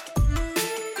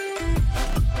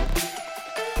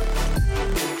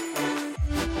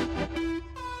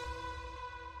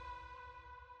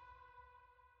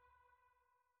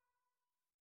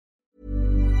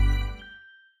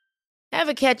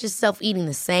 Ever catch yourself eating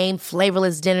the same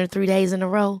flavorless dinner 3 days in a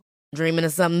row? Dreaming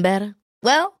of something better?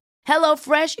 Well,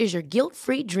 HelloFresh is your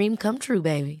guilt-free dream come true,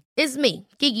 baby. It's me,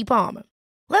 Keke Palmer.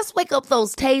 Let's wake up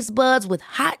those taste buds with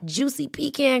hot, juicy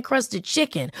pecan-crusted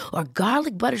chicken or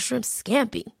garlic butter shrimp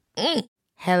scampi.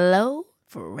 Hello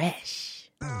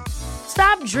Fresh.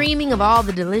 Stop dreaming of all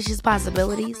the delicious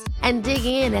possibilities and dig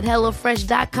in at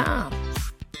HelloFresh.com.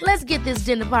 Let's get this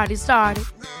dinner party started.